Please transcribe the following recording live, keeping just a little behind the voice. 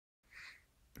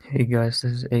Hey guys,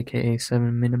 this is aka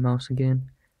 7 Minute Mouse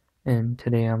again, and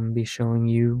today I'm going to be showing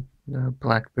you the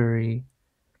Blackberry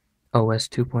OS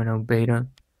 2.0 beta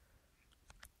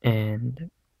and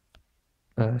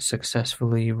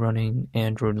successfully running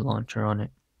Android launcher on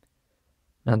it.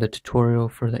 Now the tutorial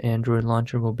for the Android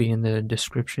launcher will be in the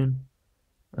description.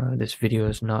 This video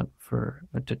is not for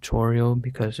a tutorial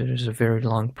because it is a very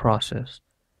long process.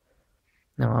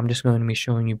 Now I'm just going to be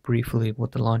showing you briefly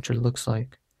what the launcher looks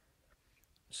like.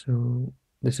 So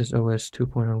this is OS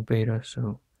 2.0 beta,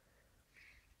 so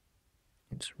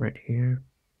it's right here.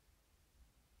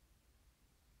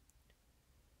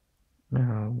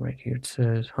 Now right here it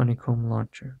says Honeycomb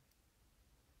Launcher,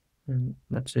 and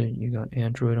that's it. You got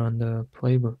Android on the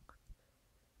Playbook.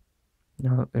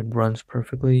 Now it runs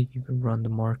perfectly. You can run the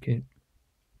market,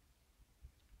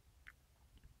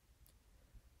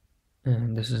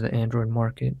 and this is the Android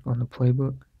market on the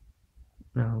Playbook.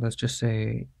 Now let's just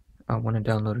say I want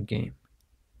to download a game.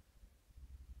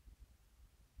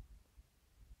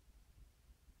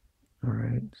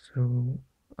 Alright, so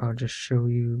I'll just show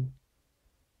you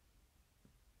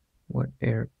what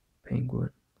Air Penguin.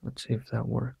 Let's see if that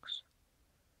works.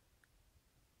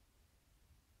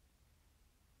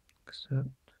 Accept.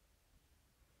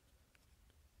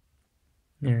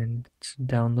 And it's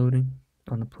downloading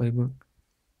on the Playbook.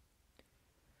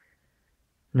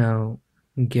 Now,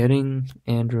 getting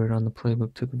Android on the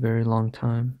Playbook took a very long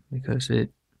time because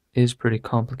it is pretty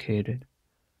complicated.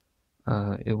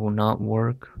 It will not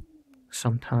work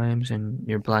sometimes, and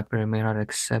your BlackBerry may not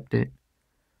accept it.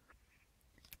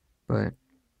 But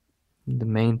the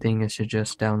main thing is to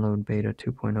just download Beta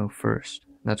 2.0 first.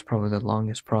 That's probably the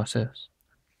longest process.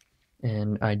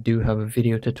 And I do have a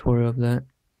video tutorial of that.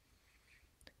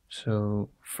 So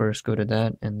first go to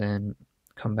that and then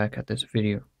come back at this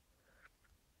video.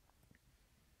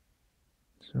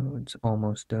 So it's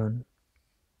almost done.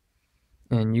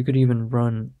 And you could even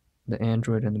run the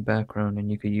Android in the background, and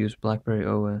you could use BlackBerry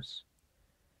OS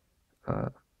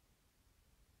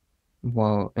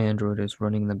while Android is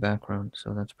running in the background,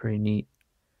 so that's pretty neat.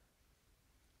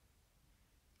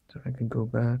 So I could go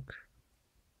back.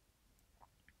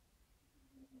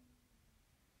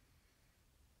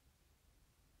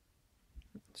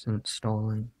 It's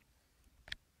installing.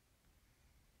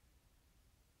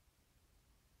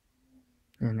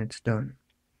 And it's done.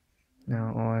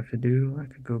 Now all I have to do, I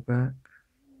could go back.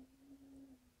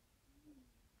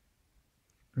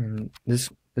 And this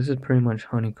is pretty much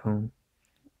Honeycomb.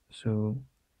 So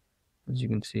as you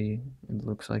can see, it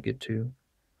looks like it too.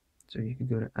 So you could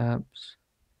go to apps,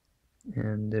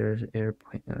 and there's Air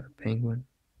Penguin.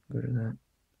 Go to that.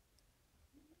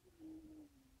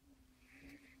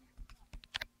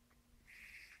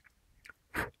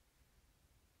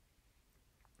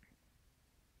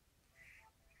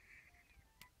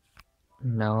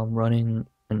 Now I'm running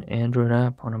an Android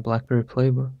app on a Blackberry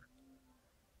Playbook.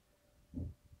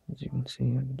 As you can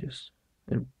see,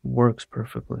 it works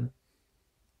perfectly.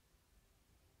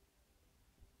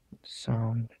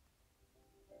 Sound.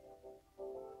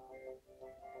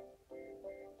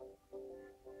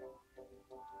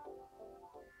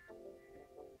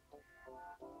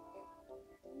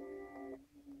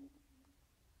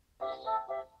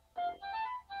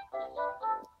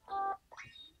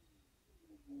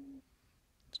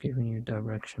 It's giving you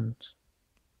directions.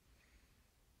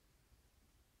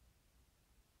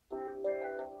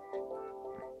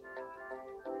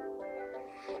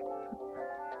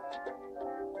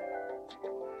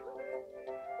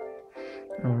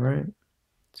 Alright,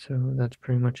 so that's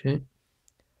pretty much it.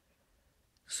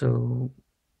 So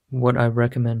what I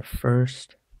recommend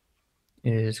first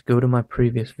is go to my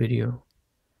previous video,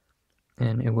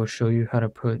 and it will show you how to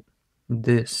put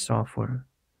this software.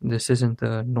 This isn't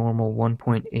the normal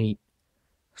 1.8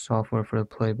 software for the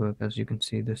Playbook. As you can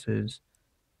see, this is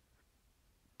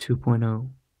 2.0,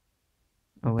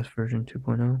 OS version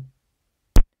 2.0.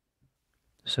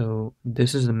 So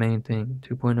this is the main thing.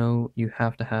 2.0, you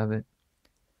have to have it.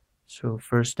 So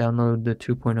first download the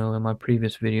 2.0 in my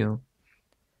previous video,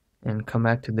 and come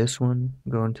back to this one,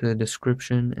 go into the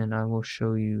description, and I will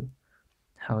show you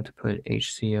how to put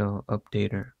HCL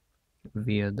updater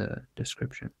via the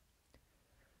description.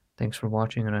 Thanks for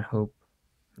watching, and I hope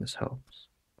this helps.